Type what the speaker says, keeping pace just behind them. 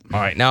All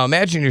right. Now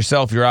imagine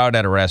yourself, you're out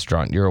at a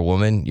restaurant. You're a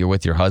woman. You're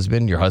with your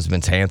husband. Your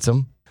husband's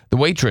handsome. The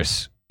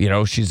waitress,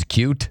 she's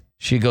cute.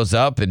 She goes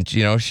up and,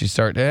 she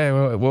starts, hey,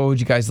 what would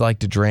you guys like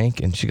to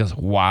drink? And she goes,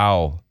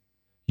 wow,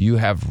 you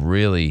have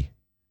really,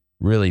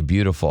 really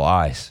beautiful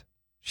eyes.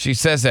 She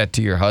says that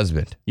to your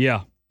husband.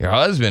 Yeah. Your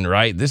husband,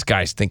 right? This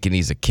guy's thinking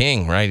he's a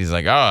king, right? He's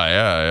like, oh,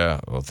 yeah.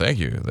 Well, thank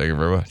you. Thank you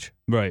very much.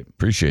 Right.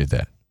 Appreciate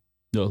that.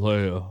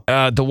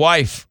 The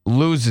wife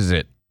loses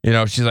it.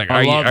 She's like,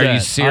 are you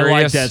serious? I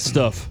like that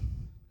stuff.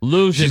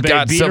 Lose it, babe.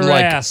 Got Beat some her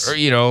ass.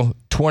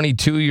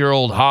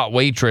 22-year-old hot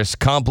waitress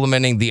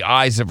complimenting the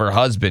eyes of her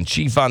husband.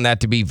 She found that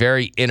to be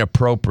very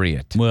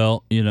inappropriate.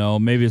 Well,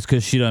 maybe it's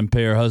because she doesn't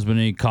pay her husband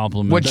any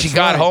compliments. When she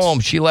got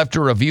home, she left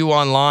a review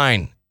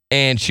online,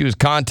 and she was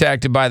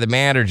contacted by the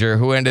manager,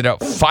 who ended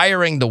up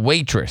firing the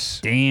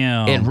waitress.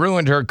 Damn. And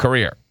ruined her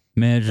career.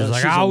 Manager's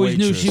like, I always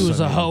knew she was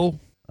a hoe.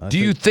 Do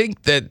you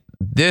think that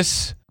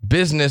this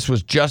business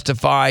was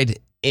justified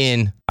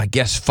in, I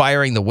guess,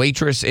 firing the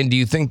waitress? And do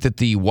you think that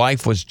the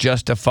wife was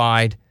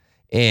justified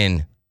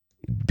in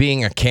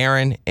being a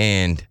Karen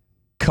and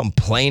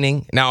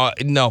complaining? Now,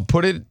 no,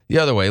 put it the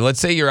other way. Let's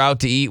say you're out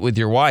to eat with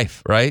your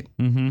wife, right?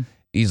 Mm-hmm.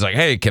 He's like,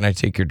 hey, can I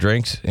take your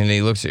drinks? And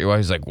he looks at your wife.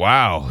 He's like,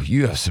 wow,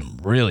 you have some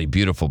really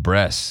beautiful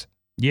breasts.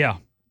 Yeah.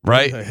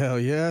 Right? Hell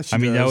yeah.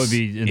 That would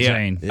be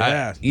insane.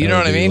 Yeah. You know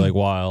what I mean? Like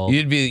wild.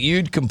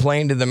 You'd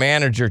complain to the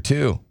manager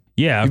too.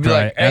 Yeah. You'd be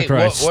like, hey, after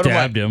I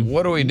stabbed him.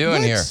 What are we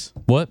doing here?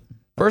 What?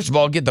 First of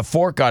all, get the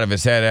fork out of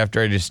his head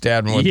after I just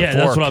stabbed him with the fork. Yeah,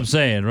 that's what I'm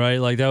saying, right?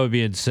 Like, that would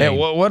be insane. Hey,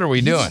 what are we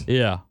doing?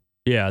 Yeah.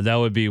 Yeah, that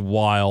would be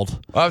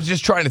wild. I was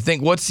just trying to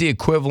think, what's the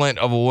equivalent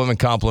of a woman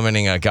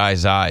complimenting a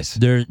guy's eyes?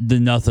 They're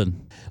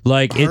nothing.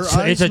 Like,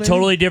 it's a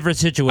totally different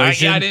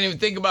situation. I didn't even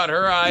think about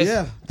her eyes.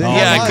 Yeah.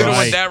 I could have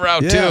went that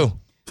route too.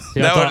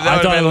 Yeah, that would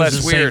have been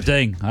less the weird.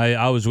 Same thing.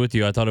 I was with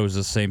you. I thought it was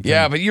the same thing.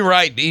 Yeah, but you're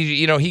right.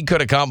 He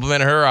could have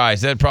complimented her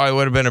eyes. That probably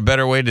would have been a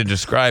better way to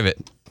describe it.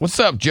 What's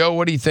up, Joe?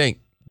 What do you think?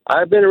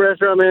 I've been a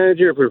restaurant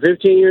manager for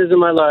 15 years of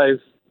my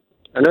life.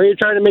 I know you're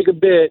trying to make a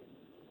bit.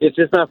 It's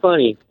just not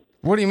funny.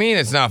 What do you mean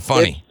it's not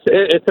funny?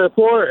 It's not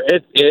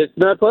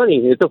funny.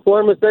 It's a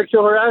form of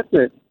sexual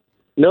harassment.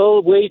 No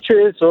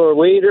waitress or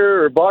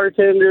waiter or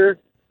bartender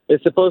is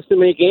supposed to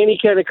make any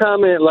kind of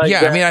comment like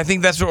that. Yeah, I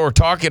think that's what we're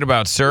talking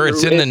about, sir.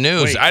 It's in the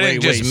news. I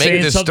didn't just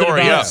make this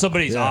story about up.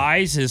 Somebody's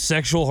eyes is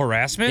sexual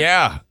harassment?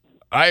 Yeah,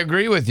 I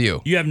agree with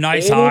you. You have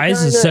nice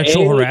eyes is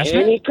sexual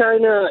harassment? Any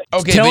kind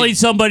of... Telling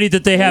somebody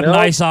that they have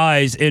nice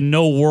eyes in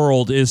no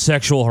world is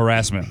sexual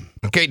harassment.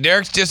 Okay,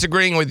 Derek's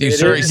disagreeing with you,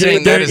 sir. He's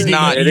saying that is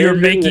not... You're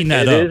making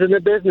that up. It is in the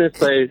business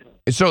place.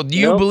 So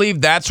you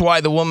believe that's why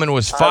the woman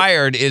was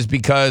fired is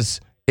because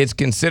it's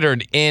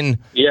considered in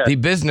the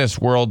business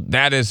world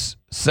that is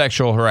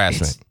sexual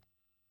harassment?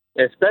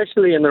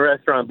 Especially in the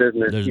restaurant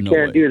business. You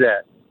can't do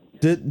that.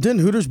 Didn't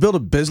Hooters build a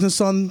business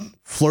on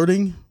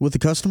flirting with the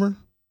customer?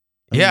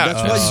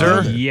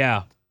 Sir.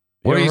 Yeah.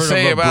 What do you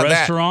say about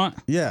restaurant?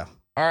 that? Yeah.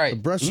 All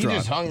right. The restaurant. He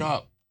just hung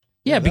up.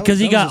 Yeah, because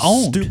he got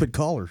owned. Stupid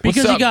caller.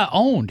 Because he got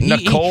owned.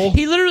 Nicole?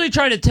 He literally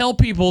tried to tell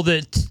people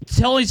that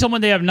telling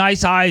someone they have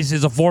nice eyes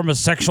is a form of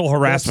sexual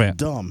harassment.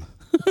 That's dumb.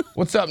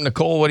 What's up,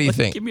 Nicole? What do you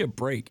think? Give me a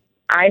break.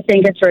 I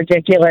think it's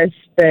ridiculous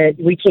that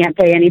we can't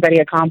pay anybody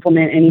a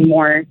compliment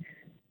anymore,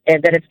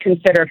 that it's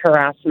considered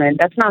harassment.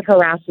 That's not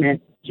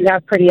harassment. You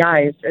have pretty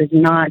eyes is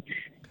not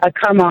a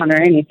come on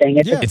or anything.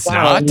 It's just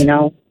not?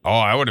 Oh,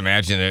 I would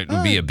imagine it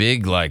would be a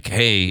big, like,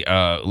 hey,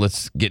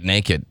 let's get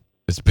naked.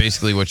 It's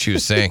basically what she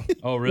was saying.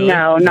 Oh, really?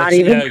 No, not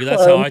even close.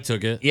 That's how I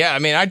took it. Yeah,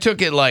 I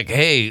took it like,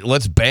 hey,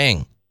 let's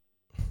bang.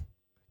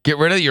 Get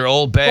rid of your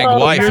old bag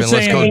wife and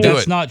let's go do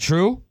that's it. Not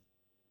true?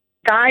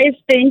 Guys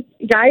think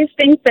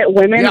that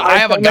women are I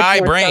have so a guy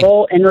much more brain.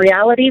 subtle. In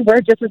reality, we're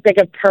just as big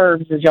of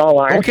pervs as y'all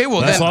are. Okay,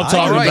 well, that's then, what I'm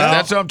talking about.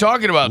 That's what I'm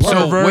talking about.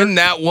 So when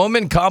that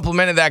woman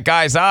complimented that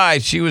guy's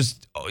eyes, she was,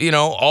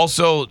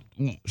 also,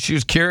 she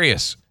was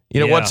curious.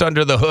 What's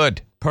under the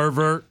hood?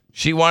 Pervert.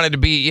 She wanted to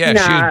be, she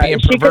was being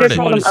she perverted. She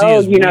could have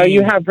told him,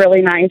 you have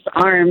really nice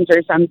arms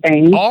or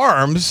something.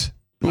 Arms?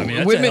 That's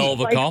a hell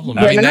of a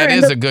compliment. That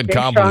is a good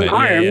compliment.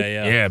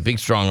 Yeah, big,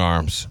 strong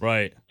arms.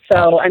 Right.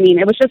 So,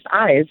 it was just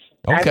eyes.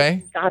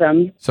 Okay. I got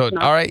them. So,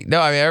 all right.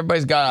 No,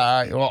 everybody's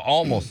got,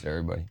 almost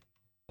everybody.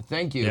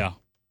 Thank you. Yeah.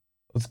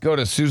 Let's go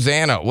to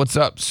Susanna. What's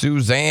up,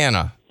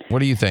 Susanna? What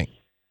do you think?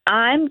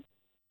 I'm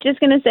just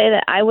going to say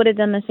that I would have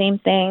done the same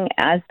thing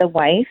as the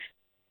wife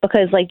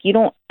because, you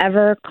don't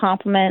ever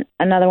compliment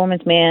another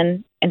woman's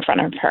man in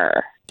front of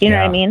her. You know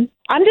what I mean?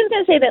 I'm just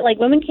going to say that,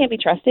 women can't be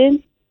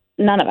trusted.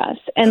 None of us.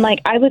 And,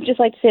 I would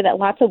just like to say that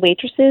lots of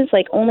waitresses,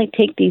 only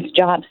take these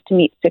jobs to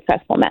meet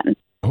successful men.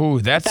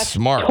 Ooh, that's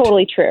smart.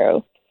 Totally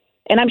true.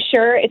 And I'm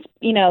sure it's,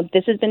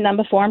 this has been done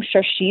before. I'm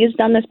sure she has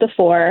done this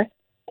before.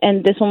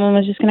 And this woman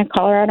was just going to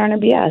call her out on her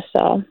BS.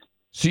 So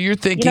you're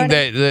thinking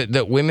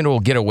that women will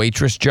get a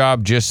waitress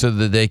job just so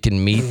that they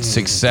can meet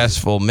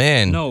successful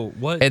men? No,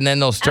 what? And then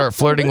they'll start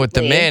flirting with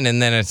the men,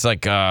 and then it's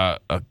like a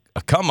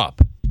come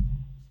up.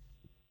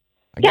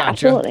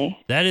 Absolutely.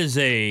 That is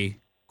a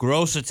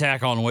gross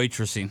attack on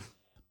waitressing.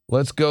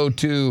 Let's go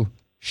to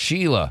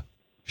Sheila.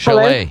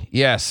 Chalet.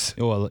 Yes.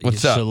 Well,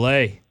 What's up?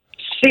 Chalet.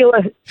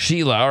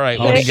 Sheila. All right.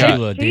 Oh, What do you got?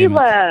 Sheila. damn it.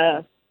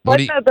 Sheila. What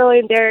do What's you- up, Billy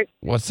and Derek?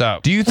 What's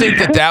up? Do you think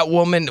that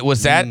woman,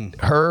 was that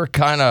her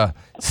kind of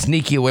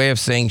sneaky way of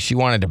saying she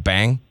wanted to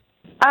bang?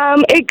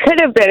 It could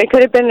have been. It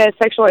could have been a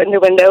sexual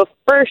innuendo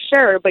for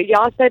sure. But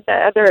y'all said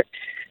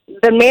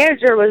the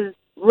manager was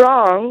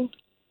wrong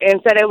and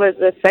said it was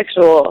a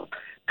sexual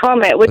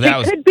comment, which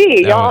Well, it could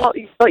be.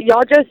 But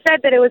y'all just said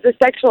that it was a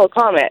sexual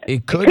comment.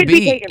 It could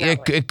be. taken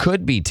that way. It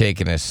could be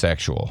taken as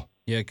sexual.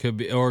 Yeah, it could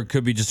be, or it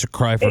could be just a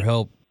cry for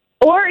help.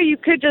 Or you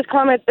could just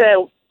comment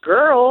the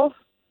girl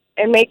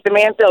and make the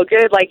man feel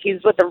good, like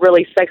he's with a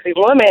really sexy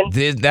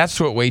woman. That's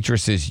what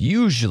waitresses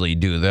usually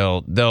do.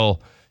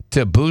 They'll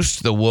to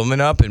boost the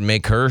woman up and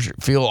make her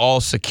feel all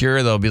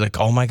secure. They'll be like,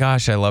 "Oh my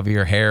gosh, I love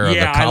your hair." Or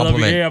Yeah, the I love it.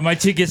 compliment. Yeah, my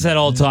chick gets that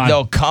all the time.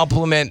 They'll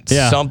compliment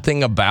Yeah.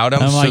 something about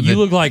them. I'm like, so you that-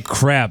 look like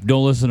crap.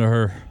 Don't listen to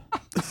her.